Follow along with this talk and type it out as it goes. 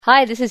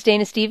Hi, this is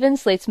Dana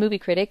Stevens, Slate's movie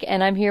critic,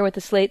 and I'm here with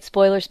the Slate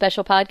Spoiler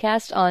Special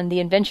podcast on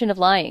The Invention of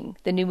Lying,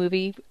 the new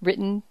movie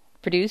written,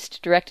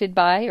 produced, directed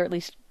by, or at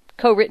least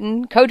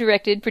co-written,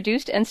 co-directed,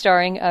 produced, and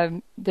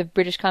starring the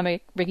British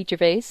comic Ricky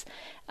Gervais.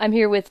 I'm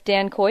here with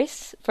Dan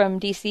Coyce from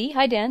DC.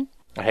 Hi, Dan.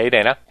 Hey,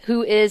 Dana.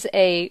 Who is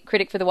a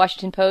critic for the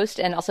Washington Post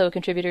and also a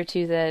contributor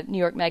to the New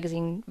York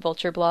Magazine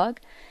Vulture blog.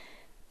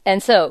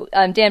 And so,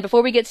 Dan,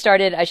 before we get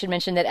started, I should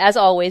mention that, as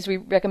always, we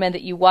recommend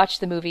that you watch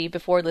the movie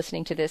before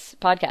listening to this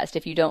podcast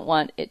if you don't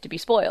want it to be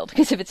spoiled.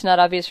 Because if it's not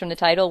obvious from the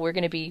title, we're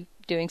going to be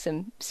doing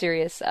some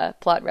serious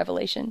plot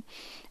revelation.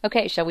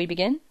 Okay, shall we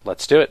begin?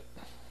 Let's do it.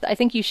 I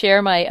think you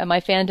share my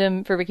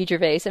fandom for Ricky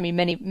Gervais. I mean,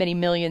 many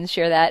millions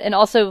share that. And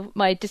also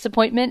my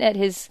disappointment at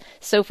his,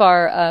 so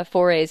far,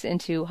 forays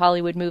into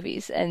Hollywood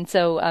movies. And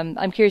so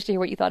I'm curious to hear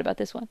what you thought about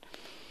this one.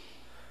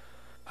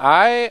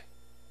 I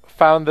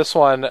found this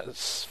one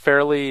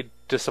fairly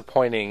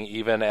disappointing,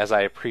 even as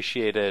I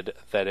appreciated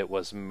that it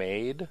was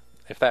made,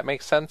 if that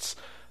makes sense.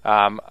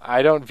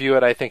 I don't view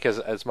it, I think,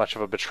 as much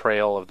of a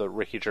betrayal of the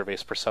Ricky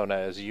Gervais persona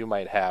as you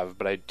might have,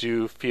 but I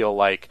do feel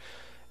like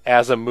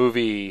as a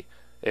movie,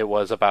 it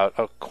was about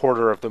a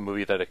quarter of the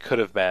movie that it could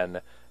have been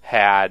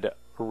had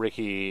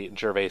Ricky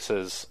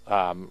Gervais's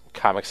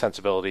comic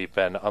sensibility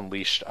been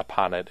unleashed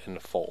upon it in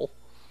full.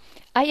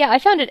 I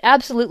found it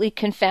absolutely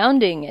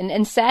confounding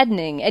and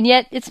saddening, and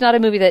yet it's not a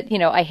movie that,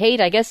 I hate.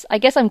 I guess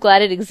I'm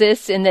glad it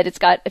exists and that it's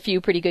got a few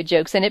pretty good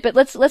jokes in it. But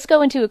let's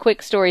go into a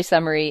quick story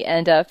summary,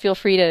 and feel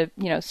free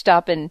to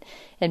stop and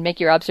make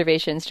your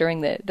observations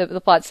during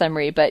the plot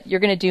summary. But you're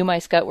going to do my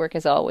scut work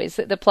as always.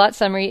 The plot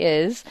summary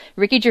is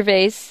Ricky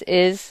Gervais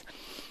is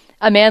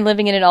a man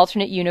living in an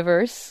alternate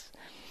universe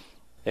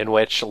in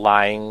which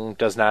lying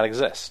does not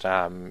exist.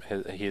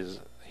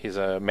 He's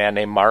a man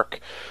named Mark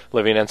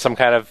living in some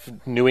kind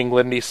of New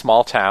Englandy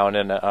small town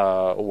in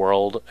a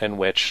world in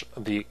which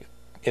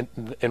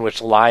in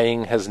which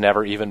lying has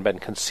never even been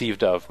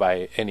conceived of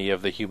by any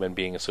of the human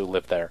beings who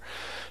live there.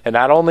 And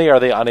not only are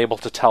they unable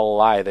to tell a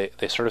lie,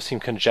 they sort of seem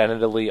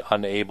congenitally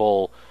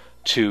unable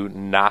to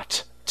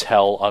not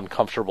tell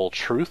uncomfortable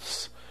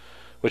truths,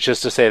 which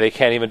is to say they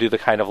can't even do the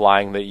kind of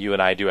lying that you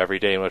and I do every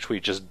day, in which we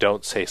just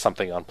don't say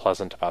something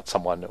unpleasant about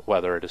someone,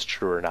 whether it is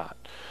true or not.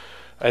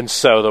 And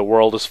so the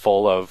world is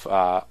full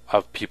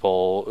of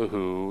people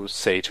who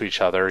say to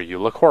each other, "You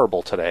look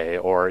horrible today,"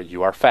 or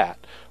 "You are fat,"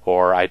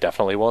 or "I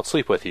definitely won't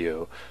sleep with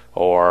you,"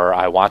 or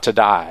 "I want to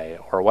die,"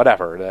 or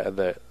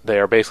whatever. They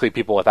are basically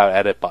people without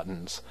edit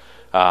buttons.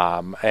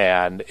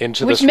 And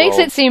into Which this makes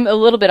world, it seem a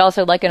little bit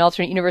also like an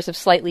alternate universe of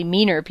slightly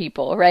meaner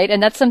people, right?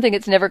 And that's something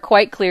that's never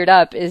quite cleared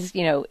up is,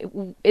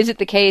 is it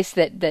the case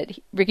that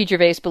Ricky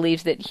Gervais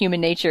believes that human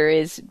nature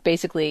is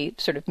basically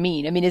sort of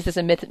mean? I mean, is this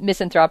a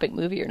misanthropic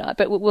movie or not?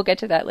 But we'll get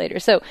to that later.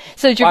 So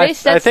Gervais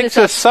sets I think this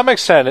to up. some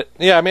extent,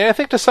 I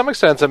think to some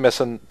extent it's a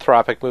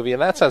misanthropic movie in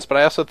that sense, but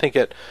I also think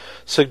it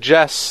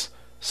suggests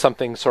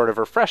something sort of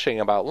refreshing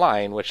about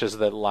lying, which is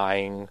that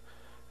lying,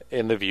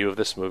 in the view of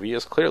this movie,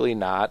 is clearly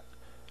not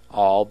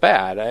all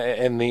bad.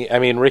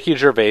 Ricky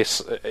Gervais,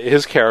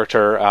 his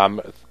character,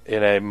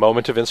 in a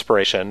moment of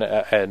inspiration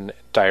and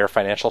dire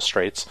financial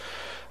straits,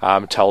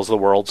 tells the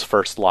world's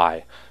first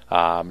lie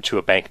to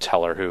a bank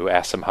teller who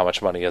asks him how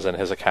much money is in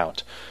his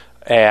account.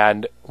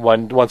 And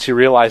once he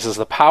realizes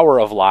the power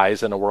of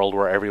lies in a world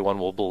where everyone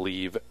will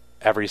believe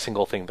every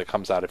single thing that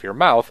comes out of your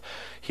mouth,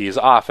 he's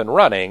off and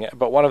running.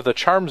 But one of the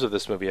charms of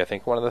this movie, I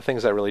think, one of the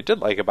things I really did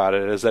like about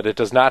it, is that it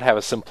does not have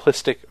a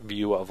simplistic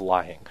view of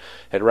lying.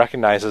 It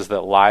recognizes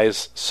that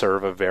lies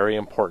serve a very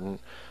important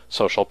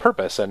social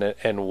purpose, and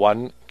in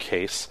one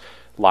case,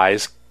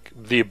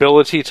 the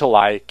ability to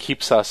lie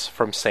keeps us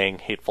from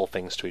saying hateful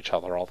things to each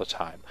other all the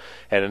time.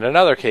 And in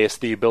another case,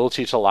 the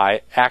ability to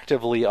lie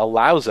actively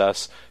allows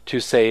us to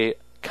say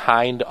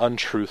kind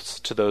untruths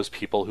to those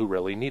people who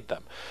really need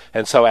them.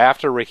 And so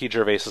after Ricky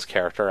Gervais's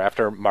character,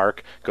 after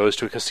Mark goes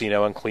to a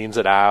casino and cleans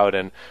it out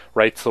and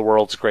writes the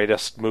world's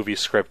greatest movie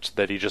script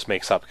that he just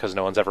makes up because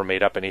no one's ever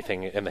made up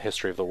anything in the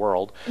history of the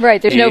world. Right,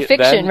 there's no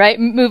fiction, right?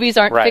 Movies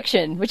aren't right.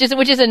 fiction, which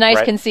is a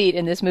nice conceit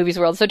in this movie's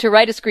world. So to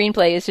write a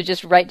screenplay is to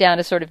just write down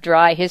a sort of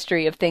dry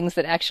history of things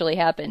that actually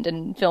happened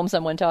and film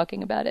someone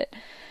talking about it.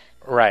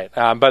 Right.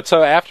 But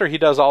so after he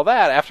does all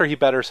that, after he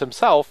betters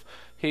himself,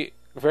 he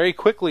very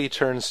quickly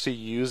turns to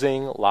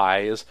using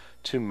lies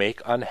to make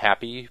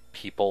unhappy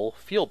people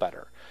feel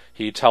better.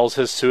 He tells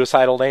his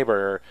suicidal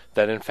neighbor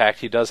that in fact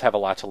he does have a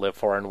lot to live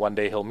for and one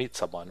day he'll meet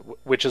someone,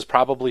 which is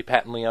probably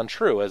patently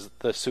untrue, as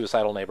the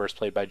suicidal neighbor is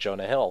played by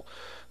Jonah Hill.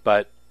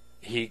 But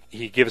he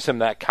gives him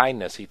that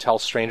kindness. He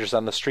tells strangers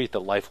on the street that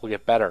life will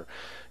get better.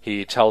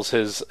 He tells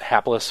his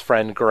hapless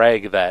friend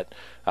Greg that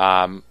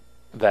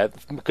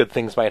good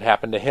things might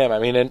happen to him. I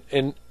mean,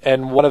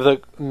 and one of the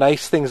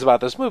nice things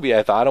about this movie,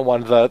 I thought, and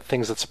one of the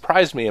things that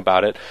surprised me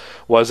about it,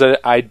 was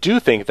that I do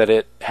think that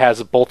it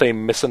has both a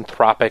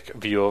misanthropic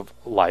view of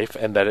life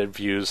and that it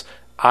views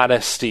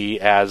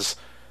honesty in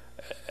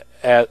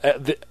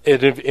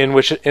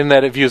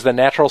that it views the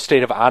natural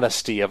state of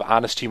honesty of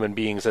honest human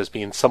beings as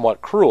being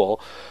somewhat cruel,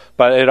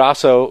 but it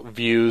also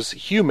views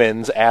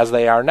humans as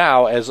they are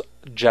now as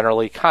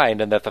generally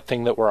kind, and that the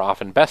thing that we're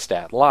often best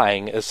at,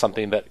 lying, is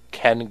something that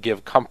can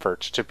give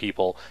comfort to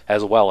people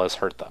as well as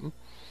hurt them.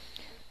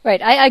 Right.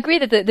 I agree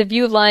that the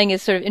view of lying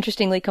is sort of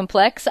interestingly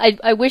complex.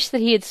 I wish that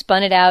he had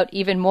spun it out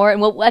even more.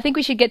 And I think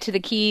we should get to the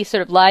key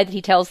sort of lie that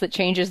he tells that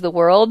changes the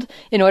world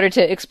in order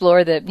to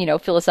explore the,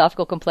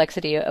 philosophical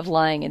complexity of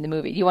lying in the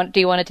movie. Do you want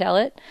to tell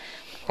it?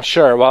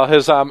 Sure.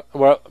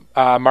 Well,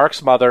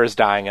 Mark's mother is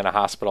dying in a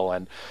hospital,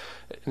 and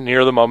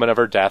near the moment of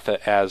her death,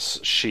 as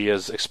she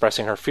is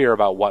expressing her fear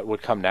about what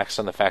would come next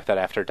and the fact that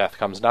after death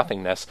comes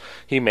nothingness,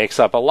 he makes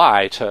up a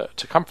lie to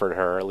comfort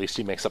her. Or at least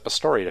he makes up a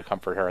story to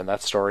comfort her, and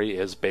that story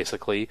is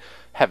basically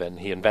heaven.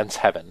 He invents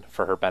heaven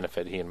for her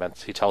benefit.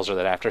 He tells her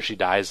that after she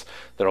dies,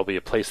 there will be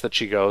a place that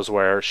she goes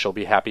where she'll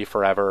be happy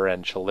forever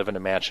and she'll live in a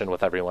mansion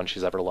with everyone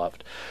she's ever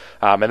loved.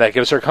 And that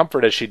gives her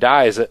comfort as she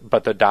dies,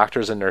 but the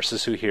doctors and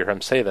nurses who hear him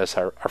say this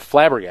are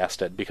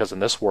flabbergasted, because in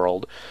this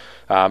world,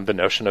 the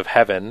notion of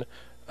heaven,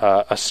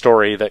 a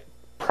story that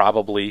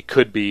probably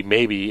could be,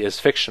 maybe is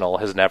fictional,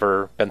 has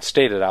never been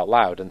stated out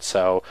loud. And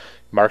so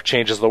Mark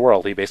changes the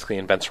world. He basically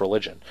invents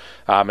religion.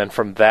 And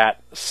from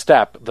that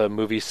step, the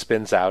movie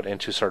spins out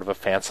into sort of a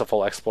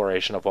fanciful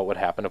exploration of what would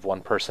happen if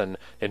one person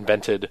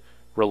invented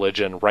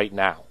religion right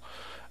now.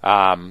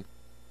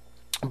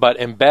 But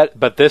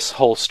this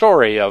whole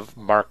story of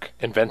Mark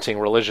inventing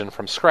religion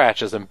from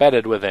scratch is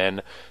embedded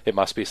within, it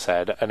must be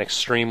said, an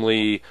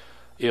extremely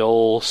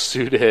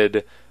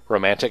ill-suited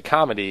romantic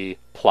comedy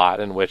plot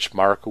in which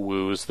Mark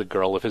woos the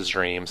girl of his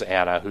dreams,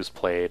 Anna, who's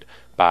played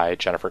by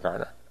Jennifer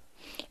Garner.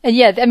 And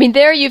yeah, I mean,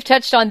 there you've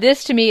touched on,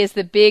 this to me is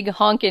the big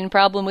honkin'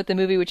 problem with the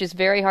movie, which is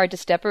very hard to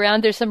step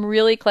around. There's some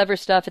really clever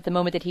stuff at the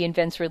moment that he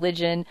invents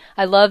religion.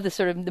 I love the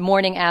sort of the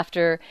morning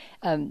after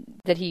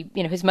that he,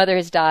 his mother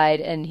has died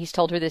and he's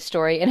told her this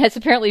story, and has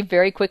apparently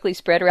very quickly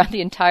spread around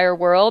the entire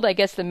world. I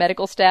guess the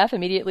medical staff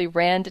immediately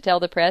ran to tell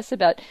the press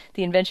about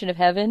the invention of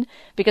heaven,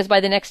 because by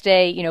the next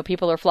day,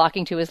 people are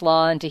flocking to his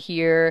lawn to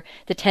hear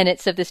the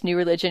tenets of this new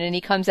religion, and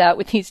he comes out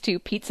with these 2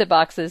 pizza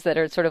boxes that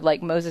are sort of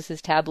like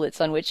Moses' tablets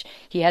on which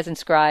he has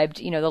inscribed,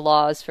 the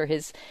laws for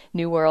his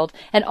new world.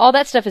 And all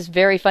that stuff is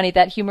very funny.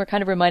 That humor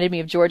kind of reminded me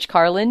of George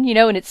Carlin,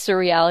 in its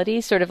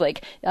surreality, sort of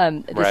like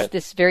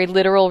this very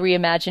literal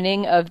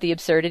reimagining of the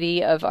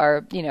absurdity of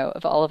our,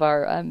 of all of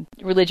our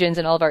religions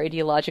and all of our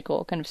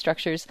ideological kind of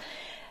structures.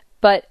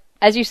 But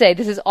as you say,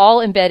 this is all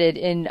embedded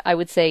in, I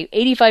would say,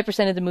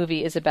 85% of the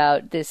movie is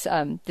about this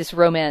this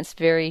romance,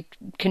 very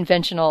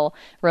conventional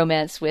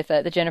romance with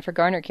the Jennifer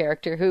Garner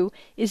character, who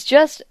is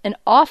just an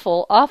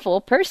awful,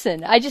 awful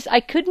person. I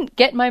couldn't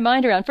get my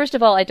mind around. First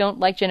of all, I don't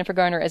like Jennifer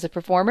Garner as a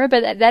performer,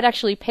 but that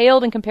actually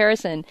paled in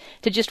comparison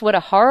to just what a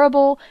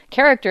horrible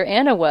character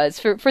Anna was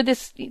for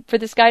this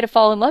guy to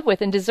fall in love with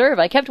and deserve.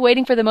 I kept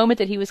waiting for the moment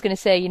that he was going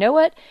to say, you know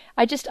what,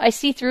 I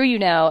see through you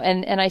now,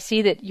 and I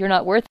see that you're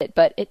not worth it,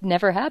 but it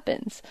never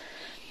happens.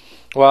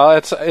 Well,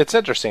 it's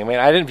interesting. I mean,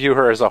 I didn't view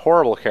her as a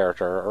horrible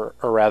character,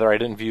 or rather, I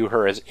didn't view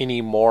her as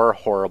any more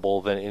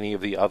horrible than any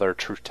of the other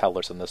truth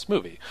tellers in this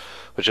movie.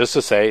 Which is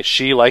to say,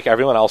 she, like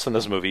everyone else in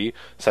this movie,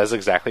 says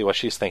exactly what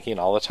she's thinking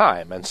all the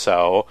time. And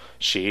so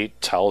she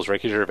tells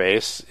Ricky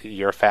Gervais,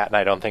 "You're fat, and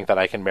I don't think that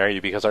I can marry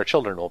you because our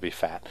children will be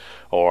fat."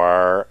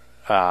 Or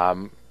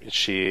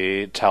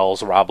she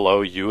tells Rob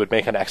Lowe, "You would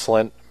make an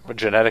excellent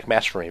genetic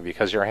match for me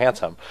because you're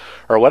handsome,"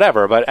 or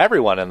whatever. But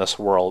everyone in this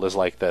world is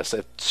like this.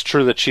 It's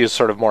true that she is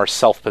sort of more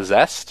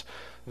self-possessed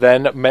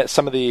than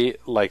some of the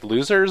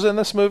losers in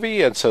this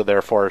movie, and so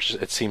therefore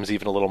it seems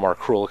even a little more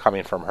cruel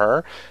coming from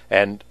her.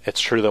 And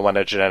it's true that when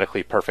a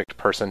genetically perfect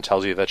person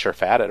tells you that you're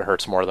fat, it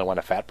hurts more than when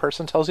a fat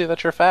person tells you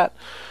that you're fat.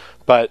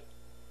 But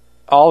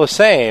all the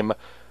same,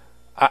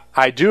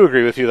 I do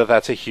agree with you that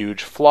that's a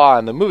huge flaw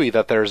in the movie,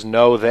 that there's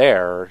no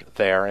there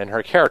in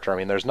her character. I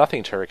mean, there's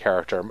nothing to her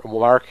character.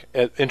 Mark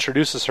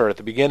introduces her at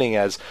the beginning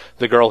as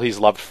the girl he's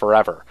loved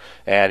forever,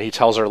 and he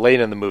tells her late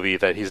in the movie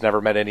that he's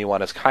never met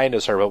anyone as kind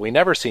as her, but we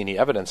never see any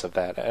evidence of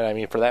that. And I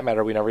mean, for that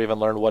matter, we never even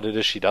learn what it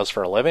is she does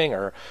for a living,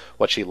 or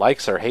what she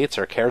likes or hates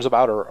or cares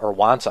about or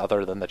wants,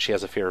 other than that she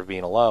has a fear of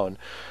being alone.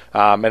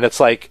 And it's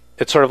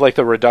sort of like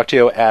the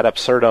reductio ad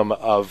absurdum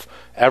of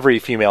every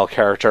female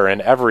character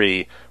in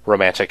every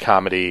romantic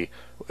comedy,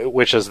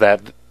 which is that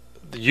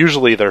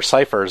usually they're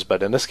ciphers,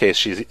 but in this case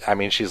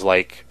she's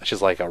like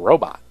a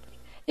robot.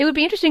 It would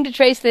be interesting to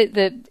trace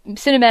the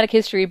cinematic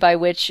history by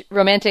which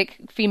romantic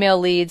female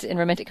leads in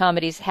romantic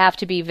comedies have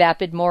to be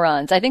vapid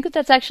morons. I think that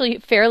that's actually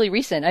fairly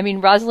recent. I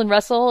mean, Rosalind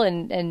Russell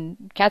and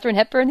Katharine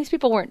Hepburn, these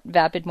people weren't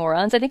vapid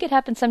morons. I think it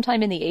happened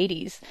sometime in the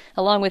 80s,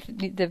 along with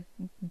the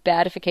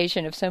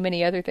badification of so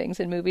many other things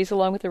in movies,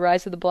 along with the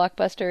rise of the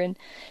blockbuster and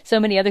so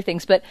many other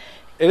things. But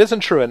it isn't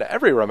true in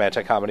every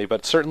romantic comedy,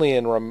 but certainly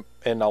in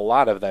a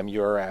lot of them,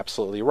 you're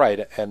absolutely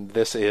right. And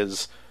this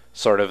is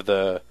sort of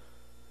the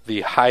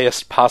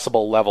highest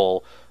possible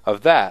level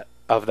of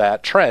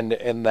that trend,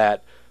 in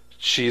that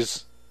she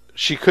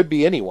could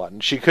be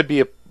anyone. She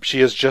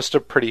is just a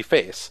pretty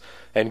face.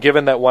 And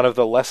given that one of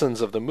the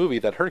lessons of the movie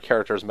that her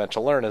character is meant to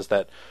learn is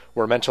that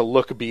we're meant to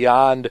look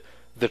beyond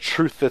the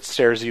truth that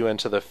stares you in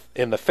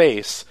the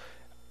face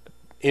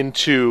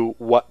into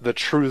what the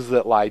truths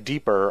that lie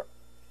deeper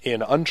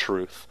in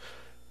untruth,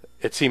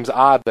 it seems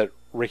odd that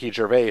Ricky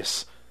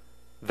Gervais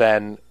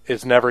then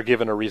is never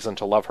given a reason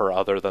to love her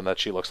other than that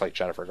she looks like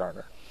Jennifer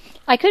Garner.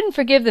 I couldn't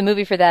forgive the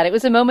movie for that. It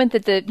was a moment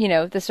that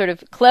the sort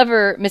of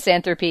clever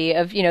misanthropy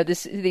of,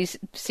 these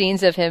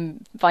scenes of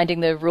him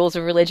finding the rules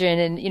of religion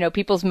and,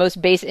 people's most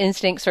base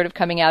instincts sort of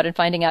coming out and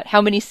finding out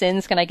how many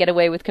sins can I get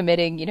away with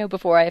committing,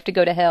 before I have to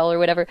go to hell or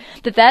whatever.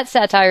 That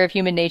satire of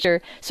human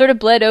nature sort of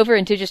bled over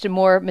into just a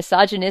more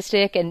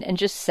misogynistic and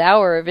just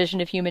sour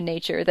vision of human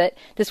nature, that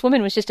this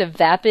woman was just a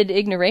vapid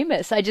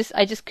ignoramus. I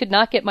just could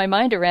not get my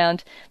mind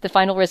around the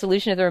final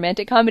resolution of the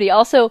romantic comedy.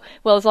 Also,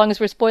 well, as long as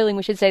we're spoiling,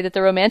 we should say that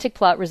the romantic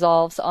plot resolves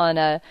on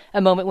a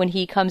moment when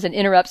he comes and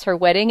interrupts her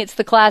wedding. It's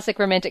the classic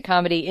romantic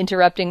comedy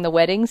interrupting the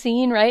wedding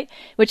scene, right?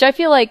 Which I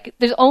feel like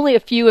there's only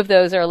a few of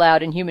those are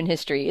allowed in human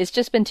history. It's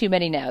just been too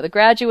many now. The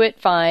Graduate,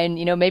 fine.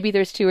 Maybe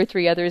there's 2 or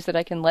 3 others that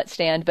I can let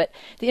stand, but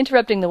the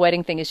interrupting the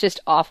wedding thing is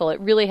just awful. It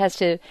really has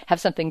to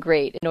have something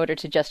great in order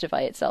to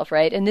justify itself,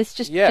 right? And this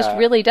just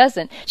really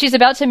doesn't. She's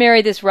about to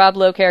marry this Rob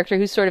Lowe character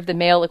who's sort of the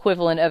male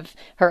equivalent of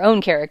her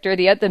own character,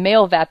 the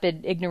male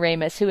vapid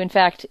ignoramus, who in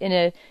fact in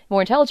a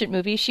more intelligent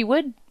movie she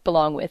would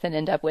belong with and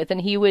end up with,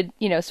 and he would,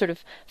 sort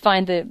of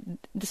find the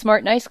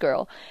smart, nice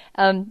girl.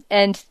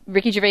 And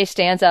Ricky Gervais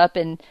stands up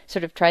and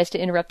sort of tries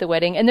to interrupt the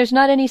wedding, and there's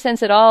not any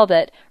sense at all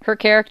that her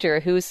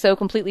character, who's so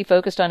completely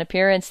focused on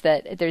appearance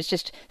that there's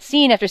just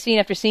scene after scene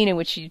after scene in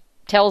which she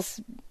tells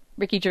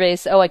Ricky Gervais,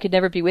 "Oh, I could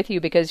never be with you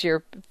because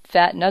you're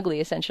fat and ugly,"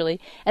 essentially,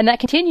 and that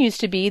continues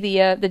to be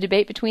the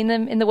debate between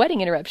them in the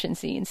wedding interruption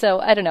scene. So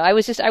I don't know. I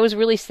was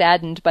really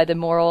saddened by the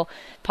moral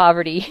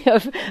poverty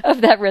of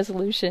that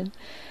resolution.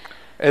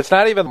 It's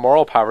not even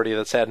moral poverty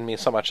that saddened me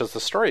so much as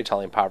the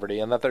storytelling poverty,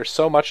 and that there's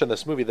so much in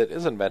this movie that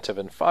is inventive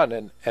and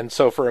fun, and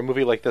so for a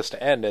movie like this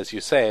to end, as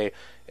you say,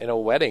 in a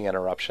wedding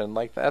interruption,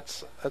 like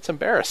that's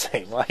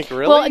embarrassing. Like,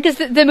 really? Well, because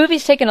the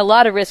movie's taken a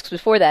lot of risks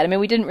before that. I mean,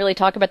 we didn't really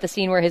talk about the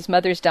scene where his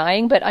mother's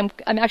dying, but I'm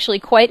actually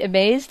quite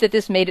amazed that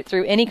this made it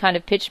through any kind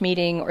of pitch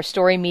meeting or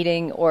story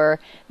meeting or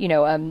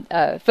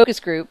focus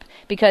group,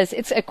 because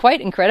it's a quite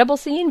incredible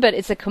scene, but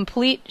it's a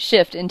complete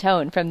shift in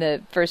tone from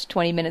the first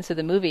 20 minutes of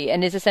the movie,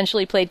 and is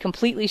essentially played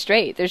completely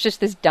straight. There's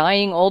just this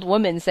dying old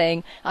woman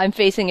saying, "I'm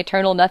facing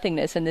eternal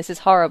nothingness, and this is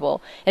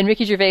horrible." And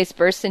Ricky Gervais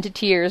bursts into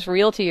tears,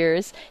 real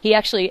tears. He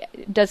actually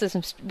does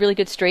some really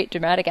good straight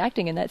dramatic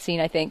acting in that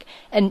scene, I think,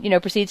 and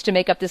proceeds to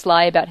make up this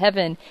lie about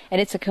heaven, and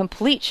it's a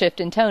complete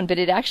shift in tone, but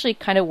it actually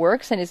kind of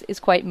works and is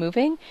quite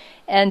moving.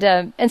 And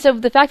so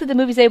the fact that the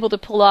movie's able to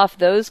pull off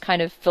those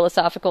kind of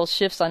philosophical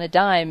shifts on a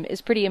dime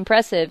is pretty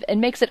impressive, and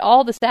makes it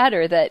all the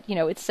sadder that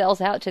it sells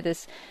out to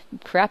this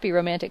crappy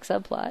romantic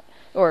subplot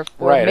or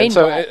right. main and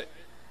so plot.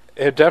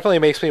 It definitely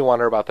makes me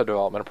wonder about the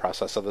development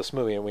process of this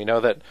movie, and we know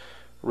that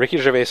Ricky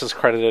Gervais is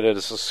credited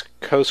as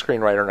a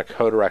co-screenwriter and a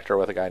co-director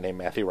with a guy named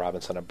Matthew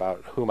Robinson,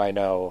 about whom I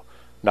know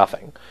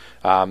nothing.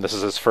 This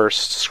is his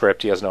first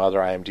script. He has no other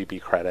IMDb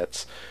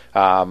credits.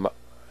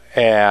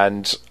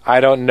 And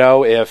I don't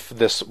know if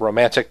this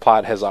romantic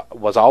plot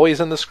was always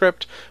in the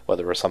script,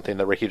 whether it was something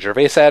that Ricky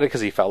Gervais added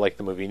because he felt like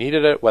the movie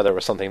needed it, whether it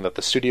was something that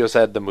the studio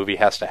said the movie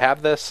has to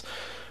have this,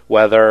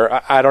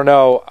 whether, I don't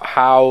know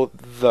how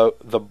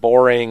the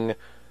boring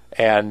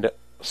and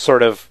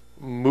sort of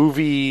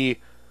movie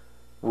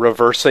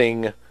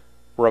reversing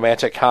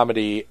romantic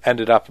comedy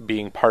ended up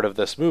being part of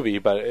this movie,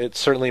 but it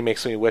certainly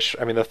makes me wish.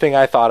 I mean, the thing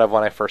I thought of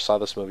when I first saw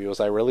this movie was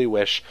I really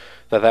wish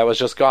that was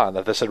just gone,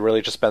 that this had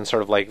really just been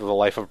sort of like The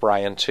Life of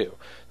Brian 2,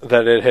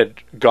 that it had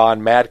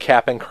gone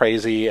madcap and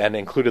crazy and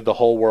included the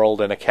whole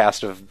world in a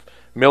cast of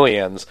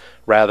millions,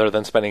 rather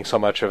than spending so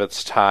much of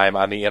its time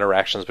on the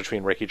interactions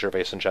between Ricky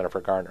Gervais and Jennifer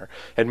Garner.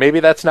 And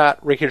maybe that's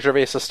not Ricky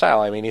Gervais' style.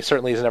 I mean, he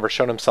certainly has never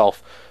shown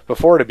himself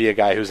before to be a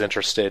guy who's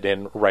interested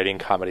in writing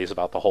comedies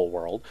about the whole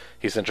world.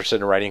 He's interested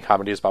in writing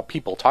comedies about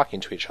people talking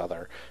to each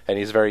other, and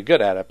he's very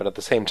good at it. But at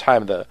the same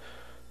time, the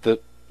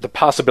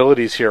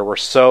possibilities here were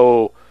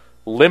so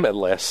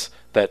limitless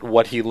that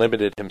what he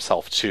limited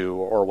himself to,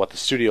 or what the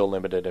studio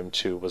limited him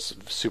to, was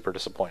super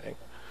disappointing.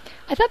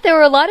 I thought there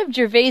were a lot of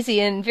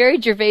very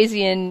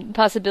Gervaisian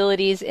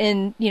possibilities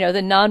in,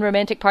 the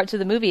non-romantic parts of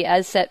the movie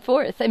as set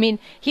forth. I mean,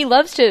 he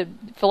loves to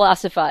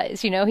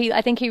philosophize,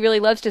 I think he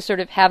really loves to sort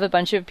of have a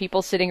bunch of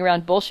people sitting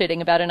around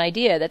bullshitting about an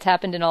idea. That's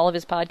happened in all of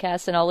his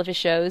podcasts and all of his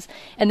shows.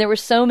 And there were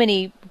so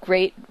many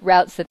great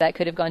routes that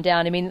could have gone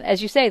down. I mean,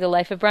 as you say, The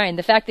Life of Brian,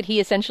 the fact that he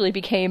essentially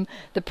became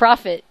the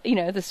prophet,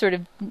 the sort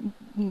of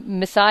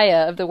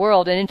messiah of the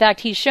world. And in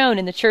fact, he's shown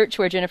in the church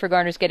where Jennifer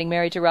Garner's getting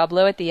married to Rob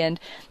Lowe at the end.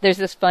 There's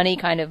this funny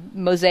kind of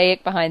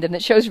mosaic behind them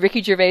that shows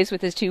Ricky Gervais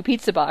with his 2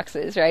 pizza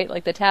boxes, right?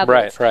 Like the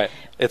tablets. Right.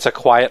 It's a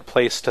quiet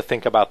place to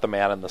think about the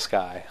man in the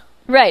sky.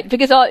 Right,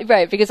 because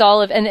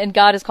all of and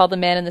God is called the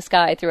man in the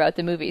sky throughout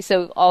the movie.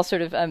 So all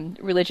sort of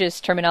religious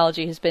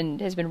terminology has been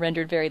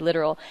rendered very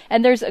literal.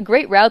 And there's a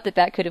great route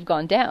that could have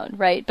gone down,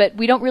 right? But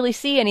we don't really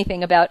see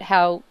anything about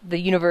how the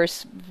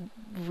universe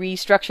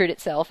restructured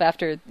itself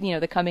after,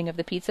 the coming of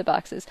the pizza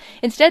boxes.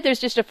 Instead, there's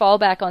just a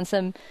fallback on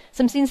some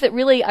scenes that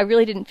I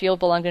really didn't feel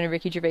belonged in a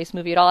Ricky Gervais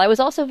movie at all. I was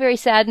also very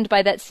saddened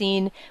by that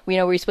scene,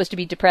 where he's supposed to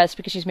be depressed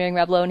because she's marrying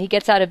Rob Lowe, and he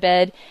gets out of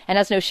bed and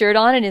has no shirt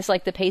on and is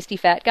like the pasty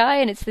fat guy,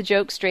 and it's the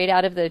joke straight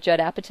out of the Judd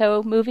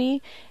Apatow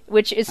movie,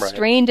 which is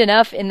strained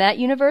enough in that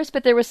universe,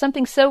 but there was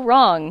something so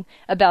wrong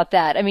about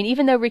that. I mean,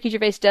 even though Ricky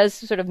Gervais does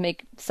sort of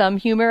make some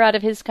humor out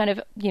of his kind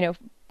of,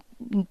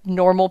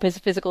 normal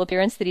physical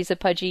appearance, that he's a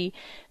pudgy,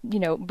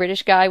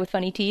 British guy with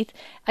funny teeth.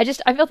 I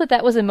felt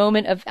that was a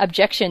moment of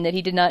abjection that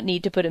he did not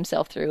need to put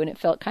himself through, and it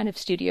felt kind of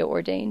studio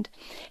ordained.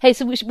 Hey,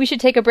 so we should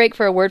take a break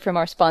for a word from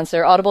our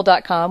sponsor,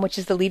 Audible.com, which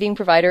is the leading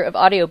provider of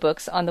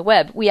audiobooks on the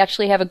web. We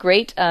actually have a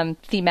great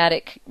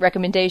thematic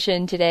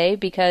recommendation today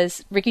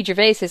because Ricky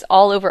Gervais is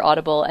all over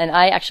Audible, and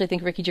I actually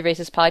think Ricky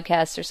Gervais's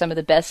podcasts are some of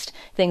the best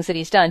things that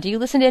he's done. Do you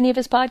listen to any of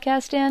his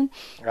podcasts, Dan?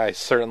 I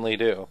certainly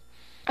do.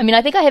 I mean,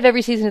 I think I have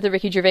every season of the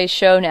Ricky Gervais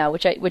show now,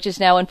 which is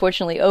now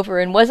unfortunately over,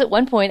 and was at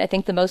one point, I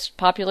think, the most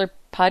popular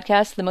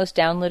podcast, the most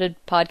downloaded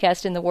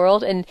podcast in the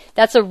world. And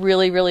that's a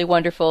really, really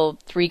wonderful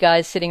three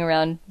guys sitting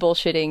around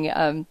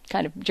bullshitting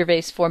kind of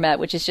Gervais format,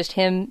 which is just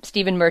him,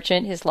 Stephen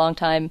Merchant, his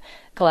longtime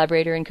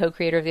collaborator and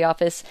co-creator of The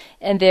Office,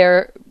 and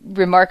their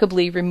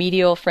remarkably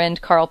remedial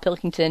friend Carl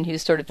Pilkington,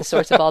 who's sort of the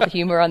source of all the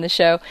humor on the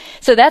show.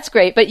 So that's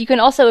great. But you can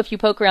also, if you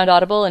poke around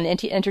Audible and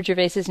enter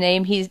Gervais's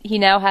name, he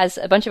now has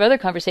a bunch of other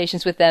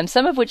conversations with them,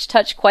 some of which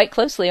touch quite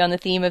closely on the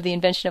theme of the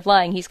invention of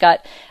lying. He's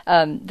got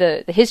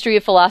the history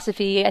of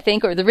philosophy, I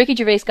think, or the Ricky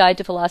Gervais Guide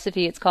to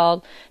Philosophy, it's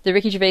called, the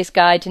Ricky Gervais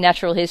Guide to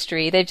Natural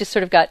History. They've just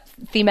sort of got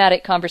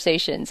thematic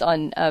conversations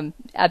on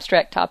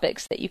abstract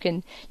topics that you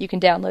can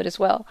download as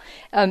well.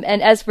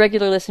 And as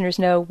regular listeners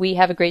know, we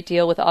have a great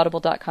deal with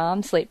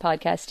Audible.com, Slate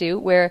Podcasts do,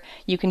 where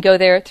you can go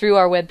there through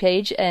our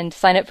webpage and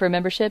sign up for a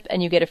membership,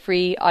 and you get a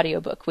free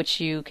audiobook, which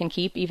you can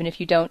keep even if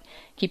you don't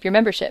keep your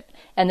membership.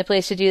 And the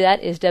place to do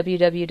that is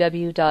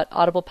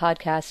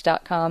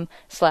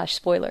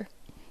www.audiblepodcast.com/spoiler.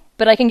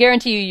 But I can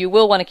guarantee you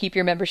will want to keep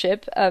your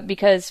membership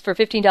because for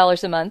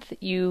 $15 a month,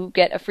 you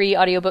get a free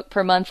audiobook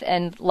per month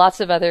and lots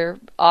of other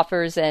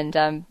offers and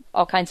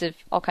all kinds of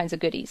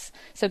goodies.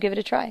 So give it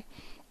a try.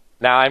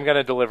 Now I'm going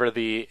to deliver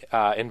the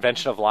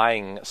invention of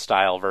lying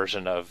style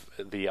version of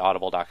the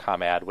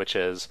Audible.com ad, which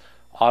is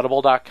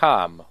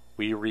Audible.com.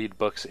 We read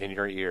books in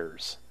your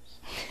ears.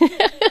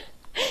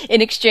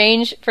 In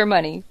exchange for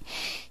money.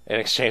 In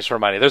exchange for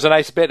money. There's a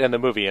nice bit in the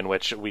movie in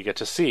which we get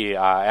to see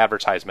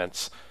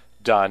advertisements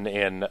done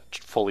in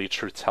fully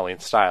truth-telling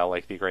style,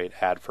 like the great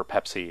ad for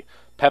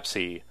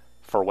Pepsi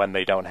for when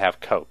they don't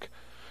have Coke.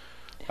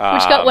 Which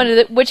got one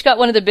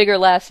of the bigger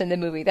laughs in the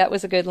movie. That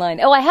was a good line.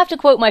 Oh, I have to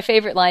quote my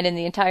favorite line in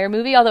the entire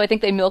movie, although I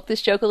think they milked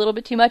this joke a little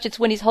bit too much. It's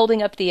when he's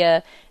holding up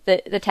the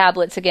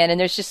tablets again, and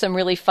there's just some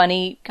really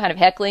funny kind of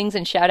hecklings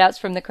and shout-outs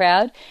from the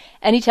crowd.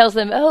 And he tells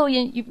them, oh,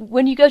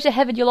 when you go to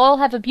heaven, you'll all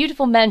have a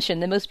beautiful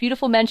mansion, the most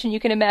beautiful mansion you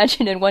can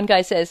imagine. And one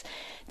guy says,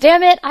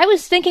 damn it, I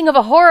was thinking of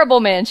a horrible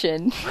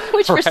mansion,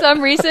 which for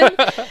some reason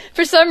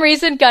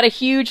got a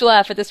huge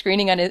laugh at the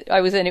screening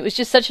I was in. It was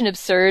just such an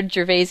absurd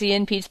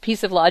Gervaisian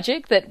piece of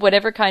logic that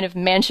whatever kind of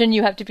mansion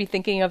you have to be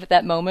thinking of at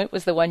that moment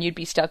was the one you'd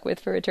be stuck with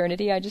for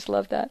eternity. I just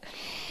love that.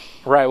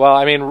 Right. Well,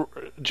 I mean,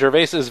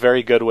 Gervais is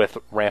very good with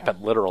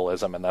rampant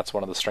literalism, and that's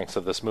one of the strengths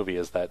of this movie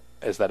is that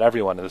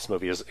everyone in this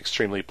movie is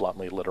extremely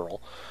bluntly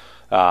literal.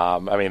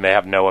 I mean, they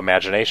have no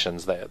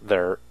imaginations.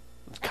 They're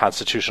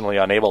constitutionally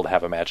unable to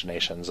have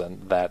imaginations,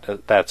 and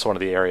that's one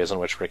of the areas in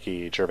which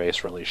Ricky Gervais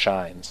really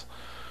shines.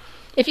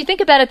 If you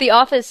think about it, The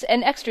Office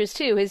and Extras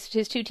too, his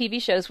two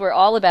TV shows were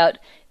all about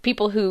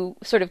people who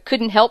sort of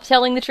couldn't help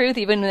telling the truth,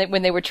 even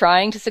when they were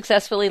trying to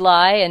successfully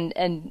lie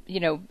and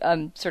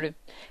sort of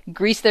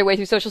grease their way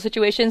through social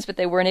situations, but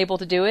they weren't able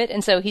to do it.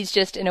 And so he's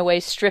just in a way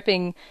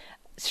stripping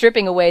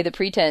away the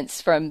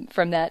pretense from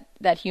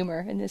that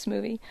humor in this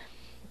movie.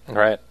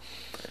 Right.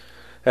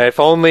 If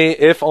only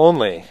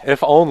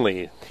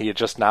he had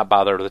just not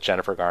bothered with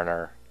Jennifer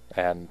Garner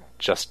and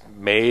just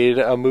made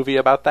a movie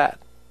about that.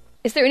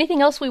 Is there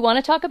anything else we want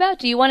to talk about?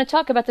 Do you want to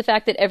talk about the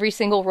fact that every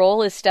single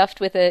role is stuffed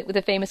with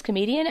a famous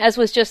comedian, as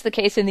was just the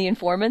case in The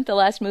Informant, the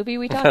last movie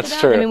we talked That's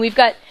about? True. I mean, we've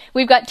got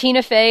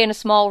Tina Fey in a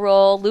small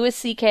role, Louis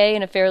C.K.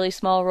 in a fairly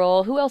small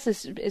role. Who else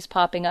is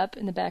popping up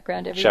in the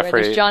background everywhere?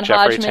 There's John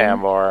Jeffrey Hodgman.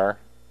 Tambor.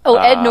 Oh,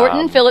 Ed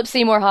Norton, Philip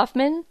Seymour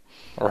Hoffman.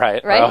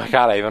 Right. Oh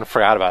God, I even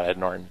forgot about Ed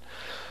Norton.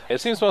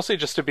 It seems mostly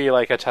just to be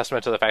like a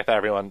testament to the fact that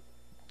everyone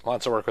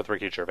wants to work with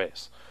Ricky Gervais.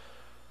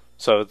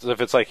 So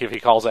if he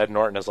calls Ed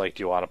Norton as like,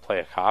 do you want to play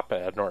a cop?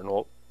 Ed Norton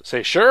will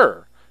say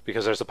sure,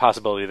 because there's a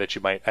possibility that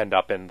you might end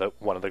up in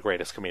one of the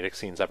greatest comedic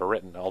scenes ever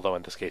written, although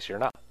in this case you're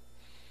not.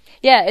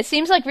 Yeah, it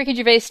seems like Ricky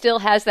Gervais still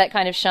has that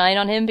kind of shine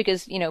on him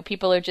because,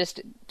 people are just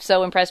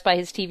so impressed by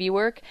his TV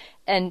work.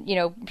 and,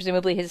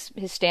 presumably his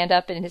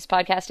stand-up and his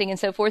podcasting and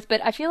so forth, but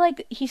I feel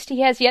like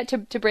he has yet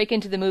to break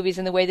into the movies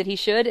in the way that he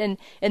should, and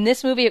in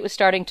this movie it was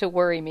starting to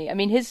worry me. I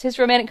mean, his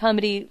romantic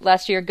comedy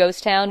last year,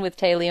 Ghost Town, with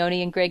Téa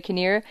Leoni and Greg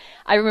Kinnear,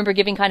 I remember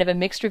giving kind of a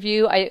mixed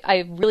review.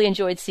 I really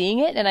enjoyed seeing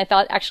it, and I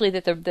thought actually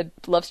that the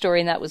love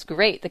story in that was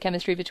great. The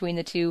chemistry between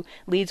the two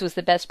leads was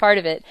the best part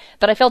of it,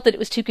 but I felt that it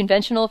was too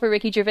conventional for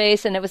Ricky Gervais,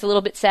 and it was a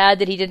little bit sad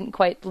that he didn't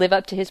quite live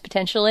up to his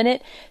potential in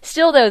it.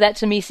 Still, though, that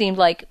to me seemed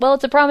like, well,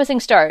 it's a promising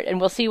start, and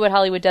we'll see what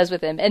Hollywood does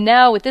with him. And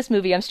now with this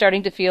movie, I'm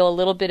starting to feel a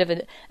little bit of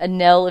a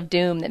knell of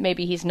doom that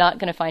maybe he's not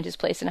going to find his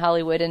place in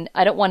Hollywood, and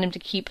I don't want him to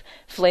keep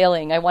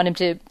flailing. I want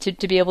him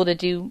to be able to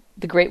do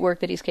the great work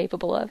that he's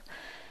capable of.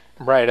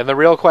 Right, and the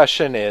real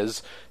question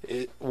is,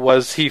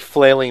 was he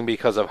flailing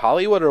because of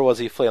Hollywood, or was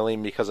he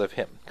flailing because of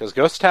him? Because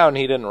Ghost Town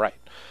he didn't write,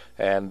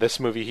 and this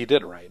movie he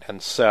did write,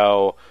 and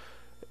so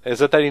is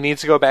it that he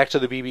needs to go back to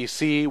the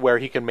BBC where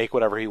he can make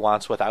whatever he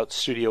wants without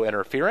studio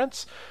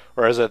interference,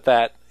 or is it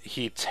that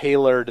he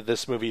tailored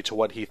this movie to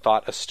what he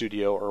thought a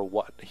studio or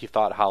what he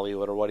thought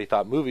Hollywood or what he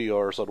thought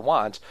moviegoers would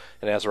want,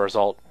 and as a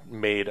result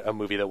made a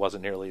movie that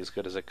wasn't nearly as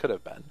good as it could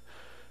have been?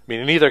 I mean,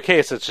 in either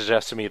case, it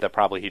suggests to me that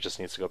probably he just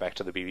needs to go back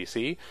to the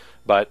BBC,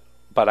 but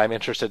I'm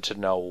interested to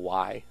know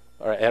why,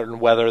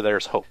 and whether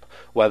there's hope.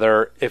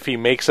 Whether if he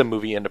makes a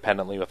movie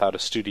independently without a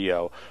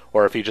studio,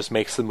 or if he just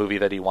makes the movie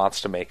that he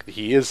wants to make,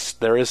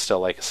 there is still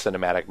like a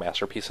cinematic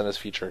masterpiece in his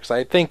future. Because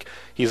I think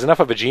he's enough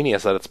of a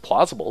genius that it's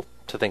plausible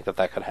to think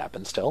that could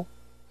happen still.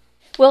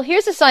 Well,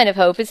 here's a sign of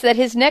hope. It's that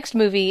his next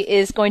movie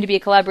is going to be a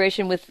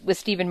collaboration with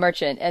Stephen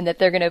Merchant, and that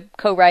they're going to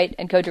co-write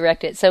and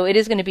co-direct it. So it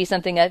is going to be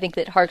something I think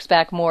that harks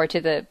back more to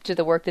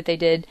the work that they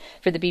did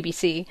for the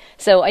BBC.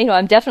 So,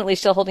 I'm definitely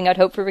still holding out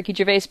hope for Ricky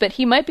Gervais, but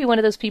he might be one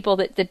of those people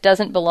that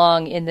doesn't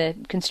belong in the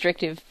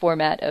constrictive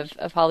format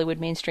of Hollywood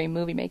mainstream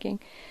movie making.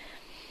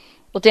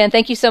 Well, Dan,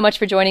 thank you so much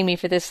for joining me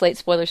for this Slate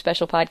Spoiler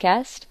Special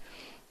podcast.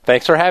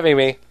 Thanks for having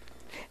me.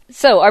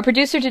 So, our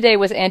producer today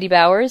was Andy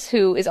Bowers,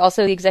 who is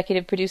also the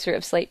executive producer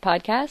of Slate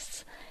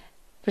Podcasts.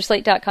 For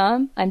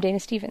Slate.com, I'm Dana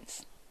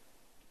Stevens.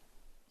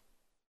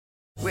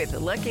 With the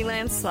Lucky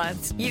Land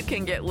Slots, you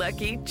can get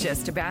lucky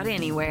just about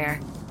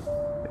anywhere.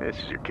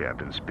 This is your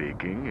captain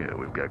speaking.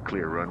 We've got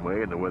clear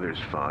runway and the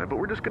weather's fine, but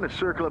we're just going to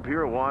circle up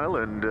here a while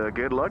and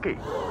get lucky.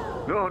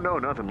 No,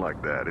 nothing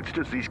like that. It's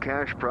just these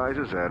cash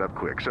prizes add up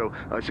quick. So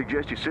I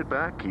suggest you sit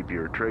back, keep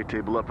your tray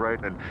table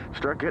upright, and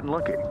start getting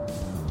lucky.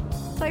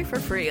 Play for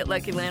free at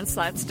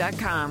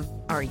LuckyLandSlots.com.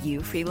 Are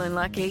you feeling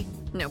lucky?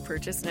 No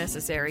purchase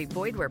necessary.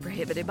 Void where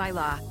prohibited by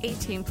law.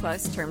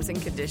 18+ terms and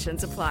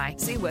conditions apply.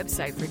 See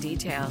website for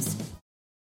details.